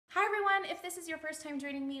everyone. If this is your first time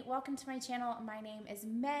joining me, welcome to my channel. My name is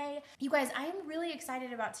May. You guys, I am really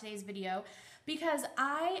excited about today's video because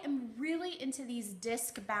I am really into these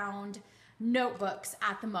disc-bound notebooks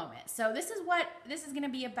at the moment. So this is what this is going to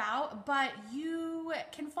be about, but you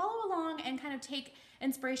can follow along and kind of take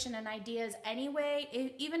inspiration and ideas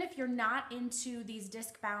anyway, even if you're not into these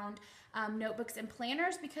disc-bound notebooks and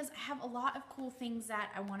planners, because I have a lot of cool things that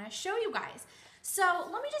I want to show you guys. So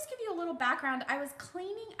let me just give you a little background. I was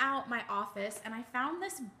cleaning out my office and I found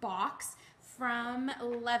this box from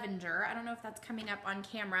Levenger. I don't know if that's coming up on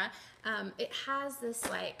camera. It has this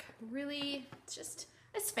like really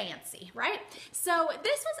it's fancy, right? So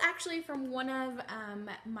this was actually from one of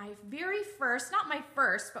my very first, not my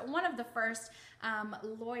first, but one of the first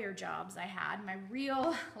lawyer jobs I had, a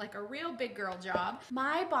real big girl job.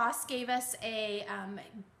 My boss gave us a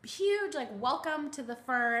huge welcome to the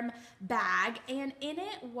firm bag, and in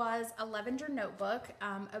it was a Levenger notebook,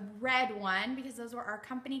 a red one because those were our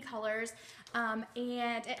company colors, and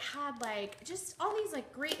it had just all these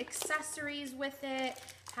great accessories with it.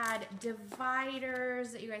 Had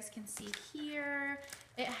dividers that you guys can see here.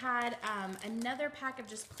 It had another pack of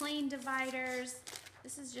just plain dividers.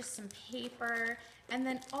 This is just some paper. And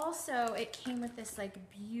then also it came with this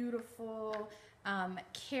beautiful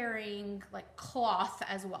carrying cloth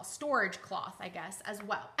as well, storage cloth, I guess, as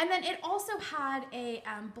well. And then it also had a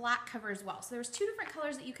black cover as well. So there was two different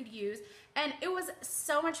colors that you could use. And it was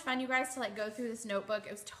so much fun, you guys, to go through this notebook.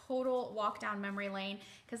 It was total walk down memory lane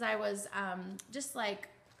because I was just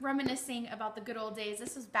reminiscing about the good old days.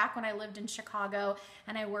 This was back when I lived in Chicago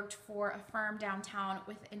and I worked for a firm downtown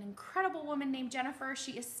with an incredible woman named Jennifer.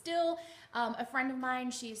 She is still a friend of mine.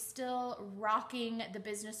 She is still rocking the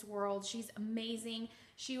business world. She's amazing.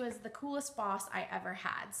 She was the coolest boss I ever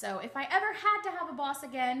had. So if I ever had to have a boss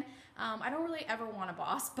again, I don't really ever want a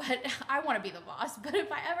boss, but I want to be the boss. But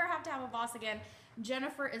if I ever have to have a boss again,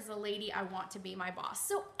 Jennifer is the lady I want to be my boss.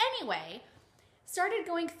 So anyway, started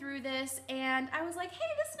going through this and I was like, hey,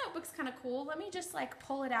 this notebook's kind of cool. Let me just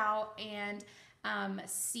pull it out and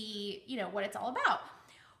see, what it's all about.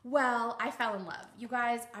 Well, I fell in love. You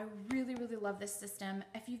guys, I really, really love this system.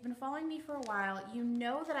 If you've been following me for a while, you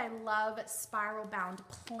know that I love spiral bound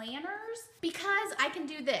planners because I can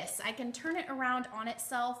do this. I can turn it around on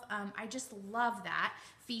itself. I just love that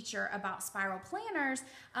feature about spiral planners.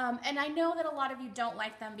 And I know that a lot of you don't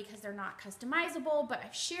like them because they're not customizable, but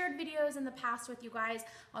I've shared videos in the past with you guys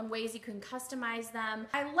on ways you can customize them.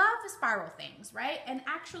 I love the spiral things, right? And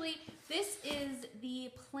actually, this is the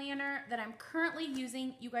planner that I'm currently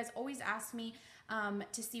using. You guys always ask me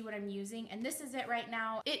to see what I'm using, and this is it right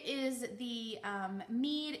now. It is the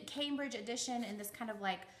Mead Cambridge edition in this kind of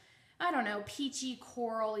I don't know, peachy,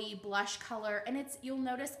 corally blush color, and you'll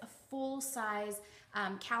notice a full-size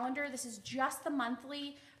calendar. This is just the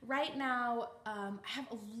monthly. Right now, I have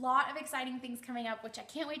a lot of exciting things coming up, which I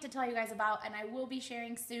can't wait to tell you guys about, and I will be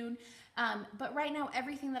sharing soon. But right now,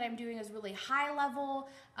 everything that I'm doing is really high level,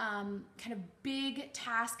 kind of big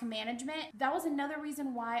task management. That was another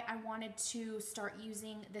reason why I wanted to start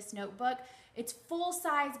using this notebook. It's full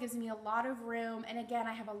size, gives me a lot of room, and again,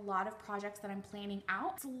 I have a lot of projects that I'm planning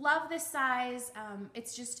out. Love this size.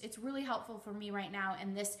 It's really helpful for me right now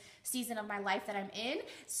in this season of my life that I'm in.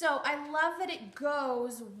 So I love that it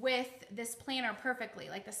goes with this planner perfectly.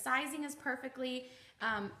 The sizing is perfectly.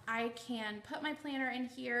 I can put my planner in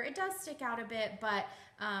here. It does stick out a bit, but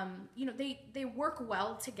they work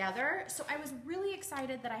well together. So I was really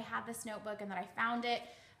excited that I had this notebook and that I found it.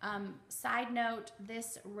 Side note,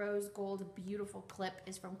 this rose gold beautiful clip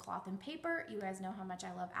is from Cloth and Paper. You guys know how much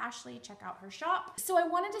I love Ashley. Check out her shop. So I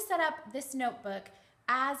wanted to set up this notebook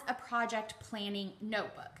as a project planning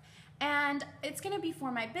notebook. And it's gonna be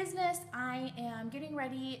for my business. I am getting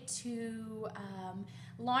ready to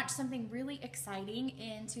launch something really exciting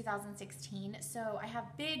in 2016. So I have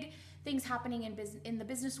big things happening in the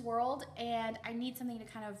business world, and I need something to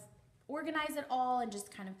kind of organize it all and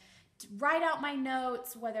just kind of write out my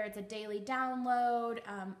notes, whether it's a daily download,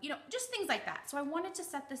 just things like that. So I wanted to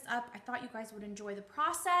set this up. I thought you guys would enjoy the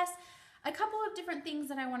process. A couple of different things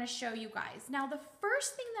that I want to show you guys. Now, the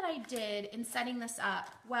first thing that I did in setting this up,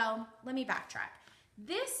 well, let me backtrack.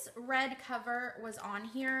 This red cover was on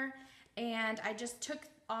here, and I just took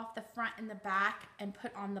off the front and the back and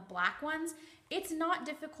put on the black ones. It's not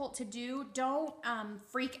difficult to do. Don't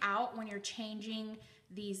freak out when you're changing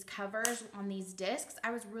these covers on these discs.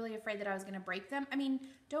 I was really afraid that I was gonna break them. I mean,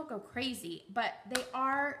 don't go crazy, but they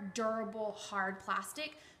are durable, hard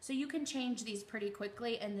plastic, so you can change these pretty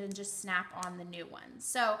quickly and then just snap on the new ones.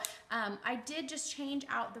 So I did just change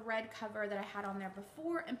out the red cover that I had on there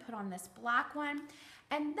before and put on this black one.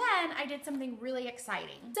 And then I did something really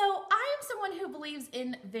exciting. So I am someone who believes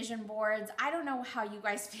in vision boards. I don't know how you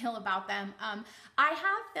guys feel about them. I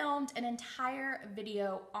have filmed an entire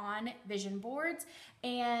video on vision boards,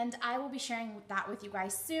 and I will be sharing that with you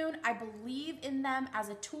guys soon. I believe in them as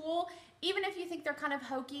a tool. Even if you think they're kind of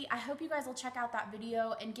hokey, I hope you guys will check out that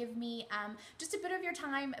video and give me just a bit of your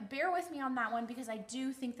time. Bear with me on that one because I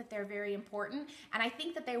do think that they're very important and I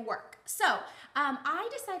think that they work. So I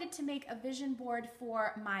decided to make a vision board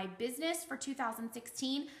for my business for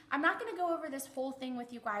 2016. I'm not gonna go over this whole thing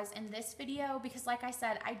with you guys in this video because like I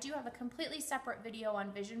said, I do have a completely separate video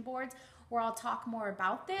on vision boards where I'll talk more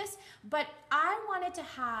about this, but I wanted to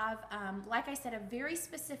have, like I said, a very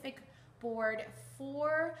specific board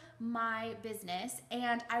for my business,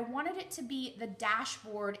 and I wanted it to be the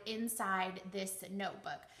dashboard inside this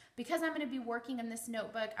notebook. Because I'm going to be working in this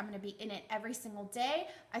notebook, I'm going to be in it every single day,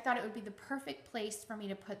 I thought it would be the perfect place for me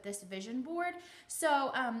to put this vision board.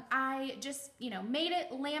 So I just, made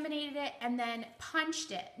it, laminated it, and then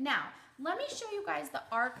punched it. Now, let me show you guys the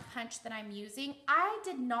arc punch that I'm using. I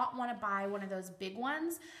did not want to buy one of those big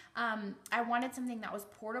ones. I wanted something that was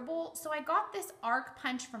portable. So I got this arc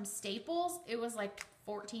punch from Staples. It was like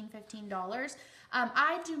 $14, $15.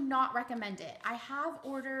 I do not recommend it. I have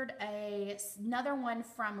ordered another one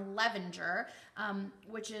from Levenger,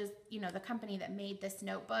 which is, the company that made this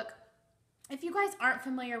notebook. If you guys aren't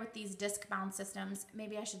familiar with these disc-bound systems,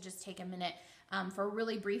 maybe I should just take a minute for a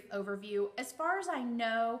really brief overview. As far as I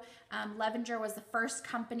know, Levenger was the first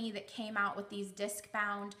company that came out with these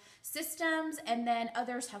disc-bound systems, and then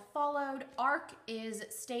others have followed. ARC is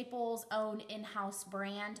Staples' own in-house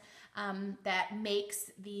brand that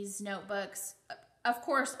makes these notebooks, of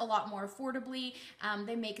course, a lot more affordably.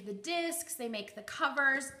 They make the discs, they make the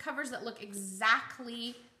covers that look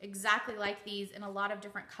exactly like these in a lot of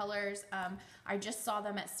different colors. I just saw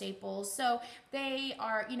them at Staples. So they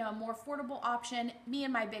are, a more affordable option. Me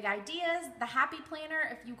and my big ideas, the Happy Planner,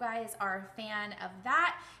 if you guys are a fan of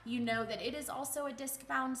that, you know that it is also a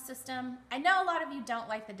disc-bound system. I know a lot of you don't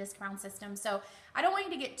like the disc-bound system, so I don't want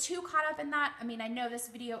you to get too caught up in that. I mean, I know this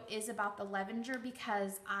video is about the Levenger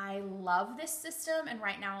because I love this system, and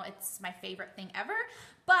right now it's my favorite thing ever.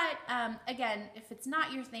 But again, if it's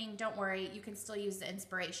not your thing, don't worry. You can still use the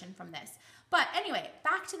inspiration from this. But anyway,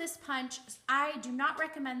 back to this punch. I do not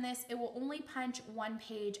recommend this. It will only punch one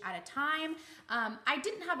page at a time. I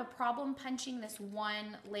didn't have a problem punching this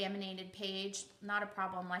one laminated page. Not a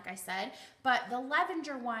problem, like I said. But the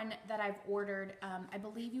Levenger one that I've ordered, I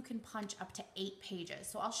believe you can punch up to 8 pages.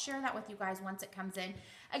 So I'll share that with you guys once it comes in.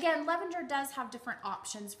 Again, Levenger does have different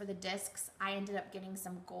options for the discs. I ended up getting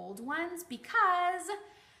some gold ones because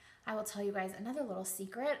I will tell you guys another little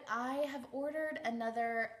secret. I have ordered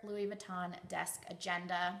another Louis Vuitton desk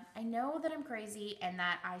agenda. I know that I'm crazy and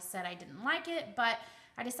that I said I didn't like it, but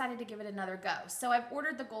I decided to give it another go. So I've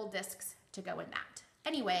ordered the gold discs to go in that.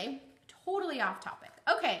 Anyway, totally off topic.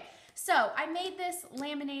 Okay, so I made this,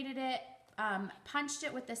 laminated it, punched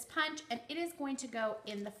it with this punch, and it is going to go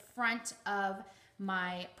in the front of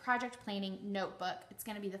my project planning notebook. It's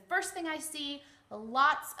going to be the first thing I see.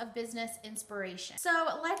 Lots of business inspiration.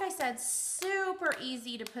 So like I said, super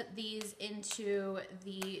easy to put these into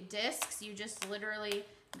the discs. You just literally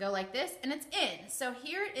go like this and it's in. So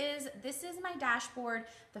here it is. This is my dashboard,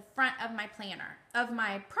 the front of my planner, of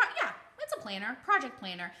my, it's a planner, project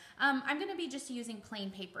planner. I'm gonna be just using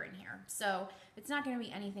plain paper in here. So it's not gonna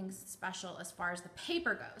be anything special as far as the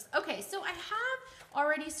paper goes. Okay, so I have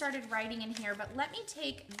already started writing in here, but let me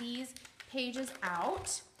take these pages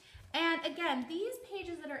out. And again, these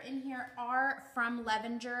pages that are in here are from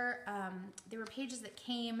Levenger. They were pages that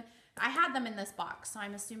came, I had them in this box, so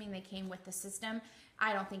I'm assuming they came with the system.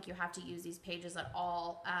 I don't think you have to use these pages at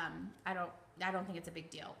all. I don't think it's a big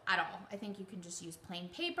deal at all. I think you can just use plain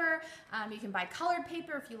paper. You can buy colored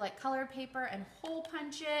paper if you like colored paper and hole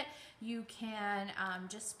punch it. You can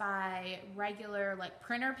just buy regular like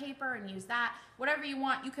printer paper and use that. Whatever you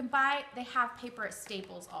want, you can buy. They have paper at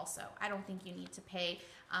Staples also. I don't think you need to pay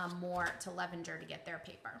more to Levenger to get their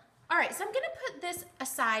paper. All right, so I'm gonna put this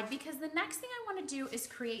aside because the next thing I wanna do is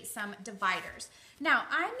create some dividers. Now,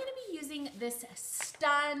 I'm gonna be using this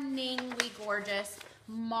stunningly gorgeous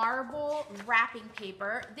marble wrapping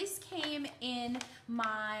paper. This came in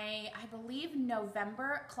my, I believe,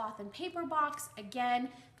 November cloth and paper box. Again,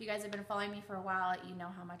 if you guys have been following me for a while, you know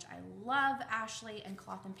how much I love Ashley and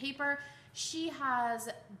cloth and paper. She has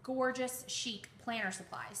gorgeous chic planner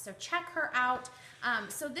supplies, so check her out.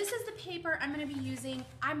 So this is the paper I'm gonna be using.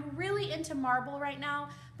 I'm really into marble right now,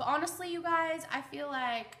 but honestly, you guys, I feel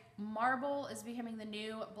like marble is becoming the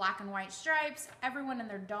new black and white stripes. Everyone and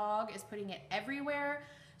their dog is putting it everywhere.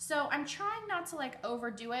 So I'm trying not to like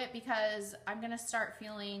overdo it because I'm gonna start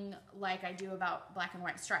feeling like I do about black and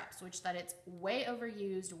white stripes, which that it's way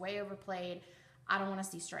overused, way overplayed. I don't want to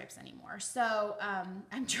see stripes anymore. So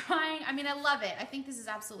I'm trying, I mean, I love it. I think this is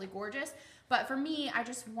absolutely gorgeous, but for me, I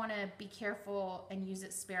just want to be careful and use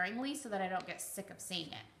it sparingly so that I don't get sick of seeing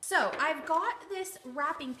it. So I've got this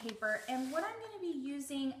wrapping paper, and what I'm going to be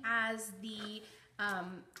using as the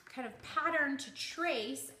kind of pattern to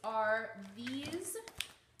trace are these.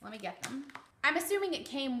 Let me get them. I'm assuming it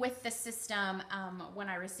came with the system when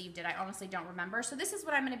I received it. I honestly don't remember. So this is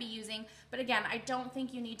what I'm going to be using. But again, I don't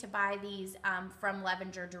think you need to buy these from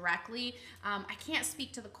Levenger directly. I can't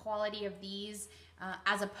speak to the quality of these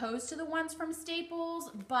as opposed to the ones from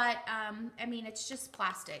Staples, but I mean, it's just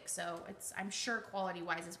plastic. So I'm sure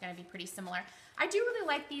quality-wise it's going to be pretty similar. I do really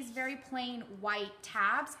like these very plain white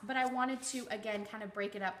tabs, but I wanted to, again, kind of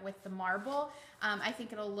break it up with the marble. I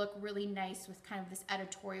think it'll look really nice with kind of this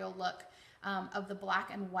editorial look of the black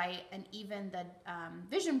and white, and even the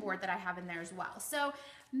vision board that I have in there as well. So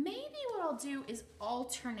maybe what I'll do is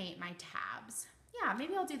alternate my tabs. Yeah,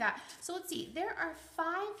 maybe I'll do that. So let's see, there are 5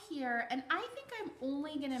 here, and I think I'm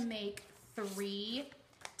only gonna make 3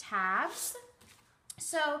 tabs.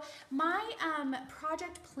 So my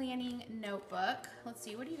project planning notebook, let's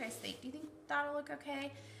see, what do you guys think? Do you think that'll look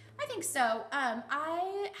okay? I think so.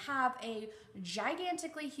 I have a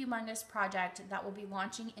gigantically humongous project that will be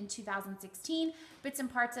launching in 2016. Bits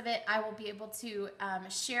and parts of it I will be able to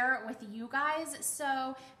share with you guys.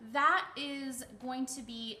 So that is going to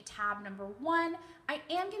be tab number 1. I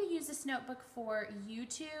am going to use this notebook for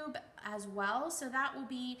YouTube as well. So that will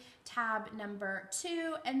be tab number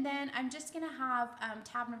 2. And then I'm just going to have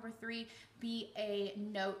tab number 3 be a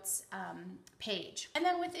notes page. And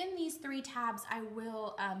then within these 3 tabs, I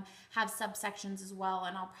will have subsections as well.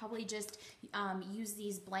 And I'll probably just use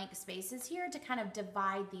these blank spaces here to kind of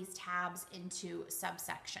divide these tabs into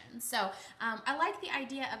subsections. So I like the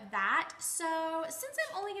idea of that. So since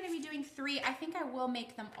I'm only going to be doing 3, I think I will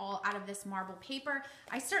make them all out of this marble paper.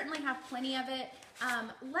 I certainly have plenty of it.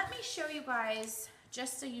 Let me show you guys,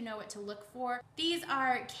 just so you know what to look for. These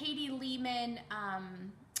are Katie Lehman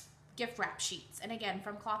gift wrap sheets, and again,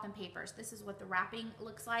 from Cloth and Papers. This is what the wrapping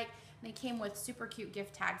looks like. They came with super cute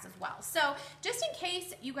gift tags as well. So just in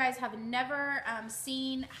case you guys have never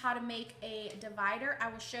seen how to make a divider, I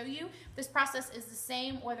will show you. This process is the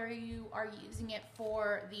same whether you are using it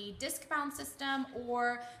for the disc bound system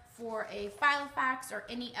or for a Filofax or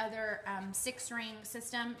any other 6-ring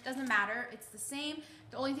system. Doesn't matter, it's the same.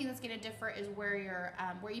 The only thing that's gonna differ is where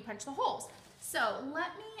you punch the holes. So let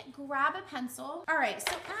me grab a pencil. All right,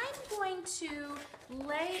 so I'm going to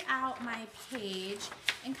lay out my page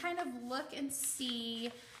and kind of look and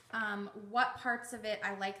see what parts of it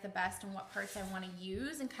I like the best and what parts I want to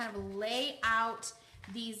use, and kind of lay out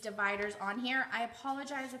these dividers on here. I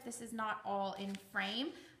apologize if this is not all in frame.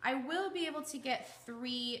 I will be able to get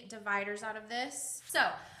 3 dividers out of this. So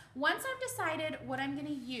once I've decided what I'm going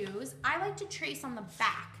to use, I like to trace on the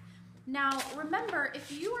back. Now, remember,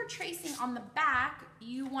 if you are tracing on the back,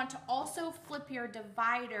 you want to also flip your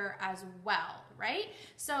divider as well, right?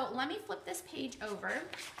 So let me flip this page over.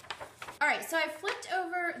 All right, so I flipped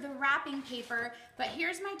over the wrapping paper, but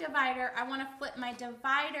here's my divider. I want to flip my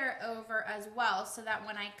divider over as well so that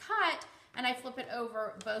when I cut and I flip it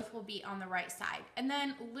over, both will be on the right side. And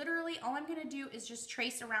then literally all I'm gonna do is just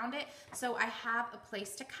trace around it so I have a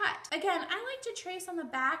place to cut. Again, I like to trace on the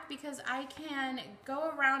back because I can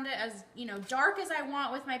go around it as dark as I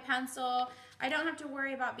want with my pencil. I don't have to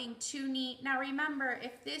worry about being too neat. Now remember,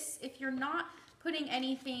 if you're not putting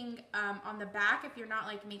anything on the back, if you're not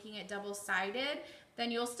like making it double-sided,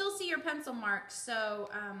 then you'll still see your pencil marks. So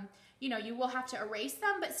you will have to erase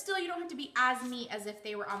them, but still you don't have to be as neat as if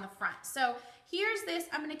they were on the front. So here's this.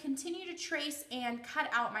 I'm going to continue to trace and cut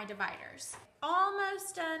out my dividers.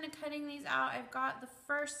 Almost done cutting these out. I've got the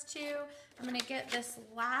first 2. I'm going to get this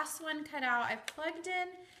last one cut out. I've plugged in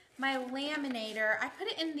my laminator. I put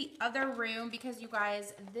it in the other room because, you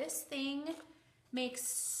guys, this thing makes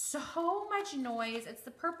so much noise. It's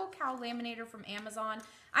the Purple Cow laminator from Amazon.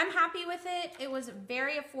 I'm happy with it. It was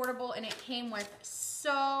very affordable and it came with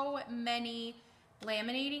so many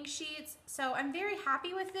laminating sheets. So I'm very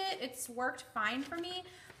happy with it. It's worked fine for me,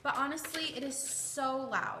 but honestly, it is so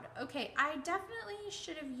loud. Okay, I definitely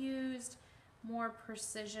should have used more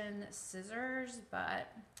precision scissors,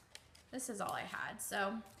 but this is all I had.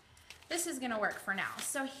 So this is gonna work for now.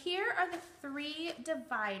 So here are the 3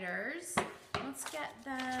 dividers. Let's get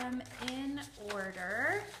them in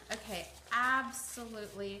order. Okay,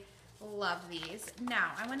 absolutely love these.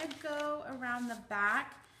 Now, I want to go around the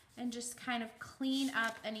back and just kind of clean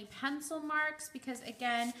up any pencil marks, because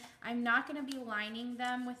again, I'm not going to be lining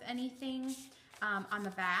them with anything on the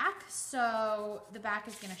back, so the back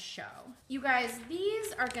is going to show. You guys,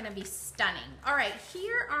 these are going to be stunning. All right,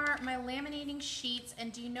 here are my laminating sheets,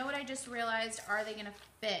 and do you know what I just realized? Are they going to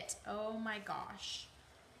fit? Oh my gosh.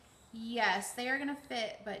 Yes, they are going to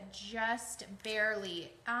fit, but just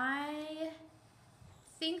barely. I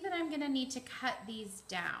think that I'm going to need to cut these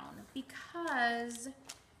down because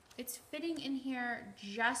it's fitting in here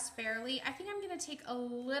just barely. I think I'm going to take a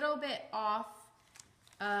little bit off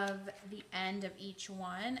of the end of each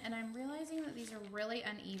one, and I'm realizing that these are really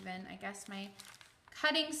uneven. I guess my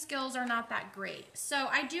cutting skills are not that great. So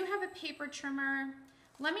I do have a paper trimmer.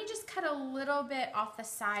 Let me just cut a little bit off the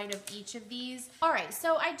side of each of these. All right,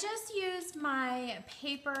 so I just used my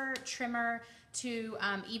paper trimmer to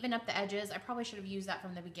even up the edges. I probably should have used that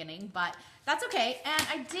from the beginning, but that's okay. And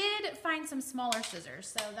I did find some smaller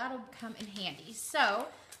scissors, so that'll come in handy. So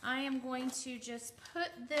I am going to just put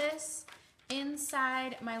this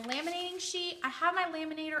inside my laminating sheet. I have my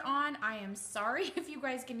laminator on. I am sorry if you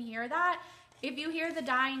guys can hear that. If you hear the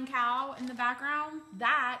dying cow in the background,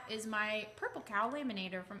 that is my purple cow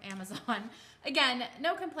laminator from Amazon. Again,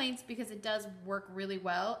 no complaints because it does work really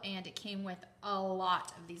well, and it came with a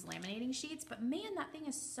lot of these laminating sheets, but man, that thing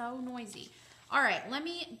is so noisy. All right, let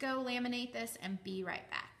me go laminate this and be right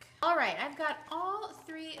back. All right, I've got all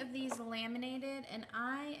 3 of these laminated, and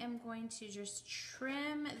I am going to just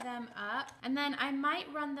trim them up, and then I might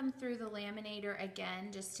run them through the laminator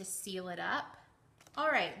again just to seal it up. All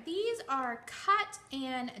right, these are cut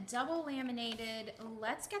and double laminated.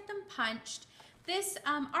 Let's get them punched. This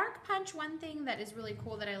arc punch, one thing that is really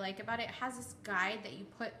cool that I like about it, has this guide that you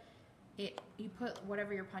put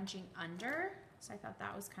whatever you're punching under. So I thought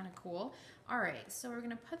that was kind of cool. All right, so we're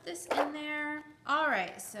gonna put this in there. All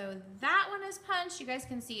right, so that one is punched. You guys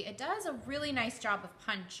can see it does a really nice job of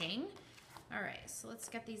punching. All right, so let's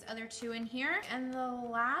get these other 2 in here. And the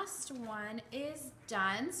last one is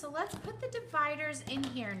done. So let's put the dividers in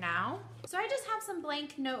here now. So I just have some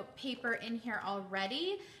blank note paper in here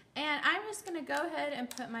already. And I'm just gonna go ahead and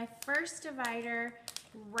put my first divider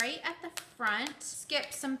right at the front, skip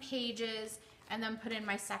some pages, and then put in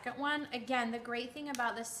my second one. Again, the great thing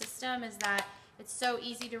about this system is that it's so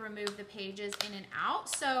easy to remove the pages in and out.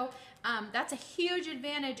 So that's a huge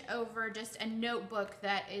advantage over just a notebook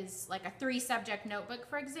that is like a 3-subject notebook,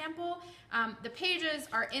 for example. The pages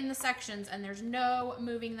are in the sections and there's no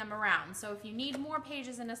moving them around. So if you need more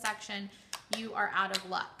pages in a section, you are out of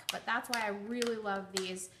luck. But that's why I really love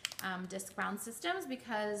these disc bound systems,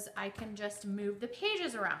 because I can just move the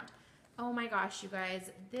pages around. Oh my gosh, you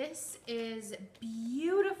guys, this is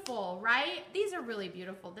beautiful, right? These are really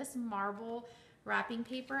beautiful. This marble wrapping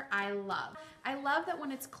paper, I love. I love that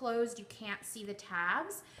when it's closed, you can't see the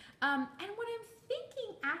tabs. And what I'm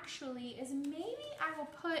thinking actually is maybe I will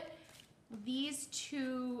put these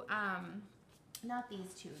 2, not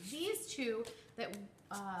these 2, these 2 that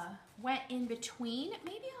went in between.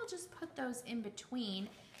 Maybe I'll just put those in between.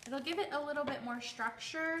 It'll give it a little bit more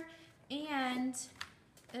structure, and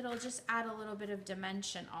it'll just add a little bit of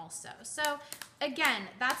dimension also. So again,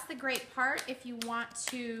 that's the great part. If you want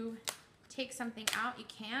to take something out, you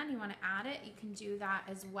can. You want to add it, you can do that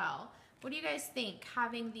as well. What do you guys think?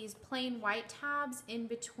 Having these plain white tabs in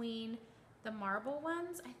between the marble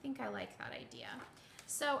ones, I think I like that idea.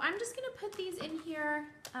 So I'm just gonna put these in here.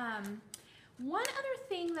 One other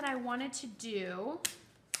thing that I wanted to do,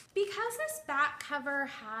 because this back cover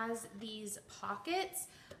has these pockets,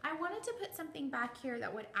 I wanted to put something back here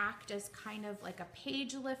that would act as kind of like a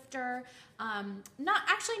page lifter. Not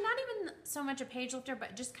even so much a page lifter,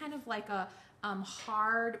 but just kind of like a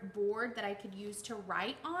hard board that I could use to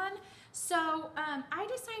write on. So I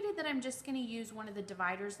decided that I'm just gonna use one of the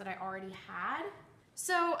dividers that I already had.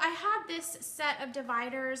 So I have this set of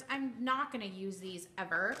dividers. I'm not gonna use these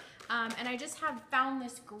ever. And I just have found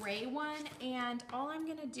this gray one, and all I'm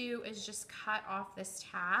gonna do is just cut off this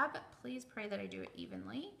tab. Please pray that I do it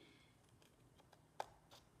evenly.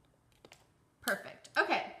 Perfect,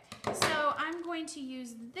 okay. So I'm going to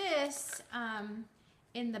use this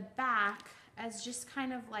in the back as just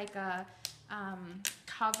kind of like a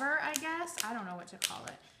cover, I guess. I don't know what to call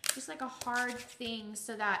it. Just like a hard thing,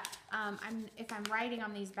 so that if I'm writing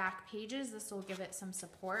on these back pages, this will give it some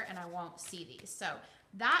support and I won't see these. So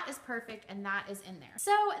That is perfect, and that is in there.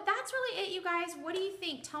 So that's really it, you guys. What do you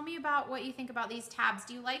think? Tell me about what you think about these tabs.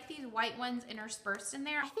 Do you like these white ones interspersed in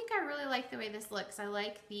there? I think I really like the way this looks. I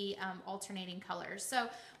like the alternating colors. So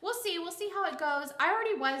we'll see how it goes. I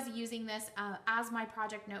already was using this as my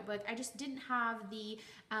project notebook. I just didn't have the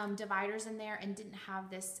dividers in there and didn't have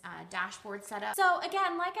this dashboard set up. So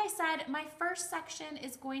again, like I said, my first section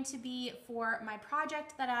is going to be for my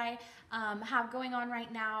project that I have going on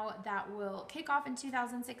right now that will kick off in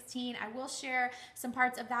 2016. I will share some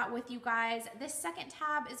parts of that with you guys. This second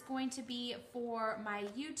tab is going to be for my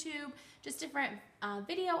YouTube, just different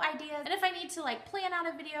video ideas. And if I need to like plan out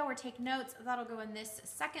a video or take notes, that'll go in this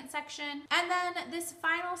second section. And then this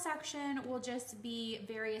final section will just be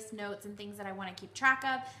various notes and things that I want to keep track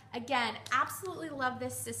of. Again, absolutely love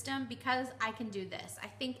this system because I can do this. I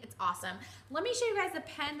think it's awesome. Let me show you guys the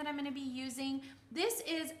pen that I'm going to be using. This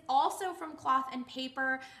is also from Cloth and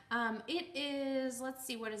Paper. It is, let's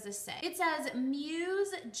see, what does this say? It says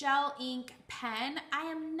Muse Gel Ink Pen. I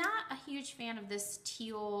am not a huge fan of this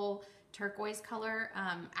teal turquoise color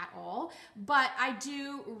at all, but I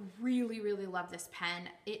do really love this pen.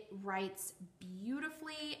 It writes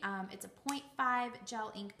beautifully. It's a 0.5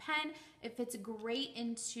 gel ink pen. It fits great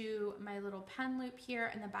into my little pen loop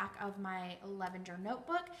here in the back of my Levenger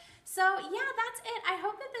notebook. So yeah, that's it. I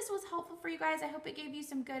hope that this was helpful for you guys. I hope it gave you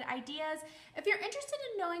some good ideas. If you're interested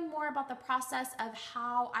in knowing more about the process of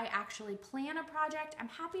how I actually plan a project, I'm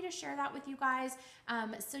happy to share that with you guys.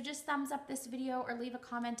 So just thumbs up this video or leave a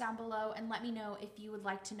comment down below and let me know if you would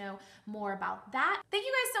like to know more about that. Thank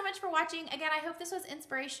you guys so much for watching. Again, I hope this was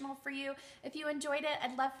inspirational for you. If you enjoyed it,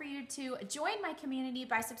 I'd love for you to join my community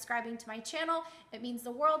by subscribing to my channel. It means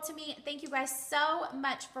the world to me. Thank you guys so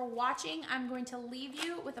much for watching. I'm going to leave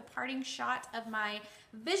you with a parting shot of my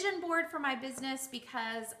vision board for my business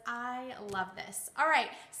because I love this. All right,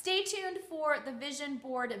 stay tuned for the vision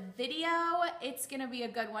board video. It's gonna be a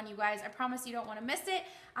good one, you guys. I promise you don't want to miss it.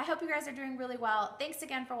 I hope you guys are doing really well. Thanks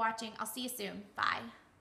again for watching. I'll see you soon. Bye.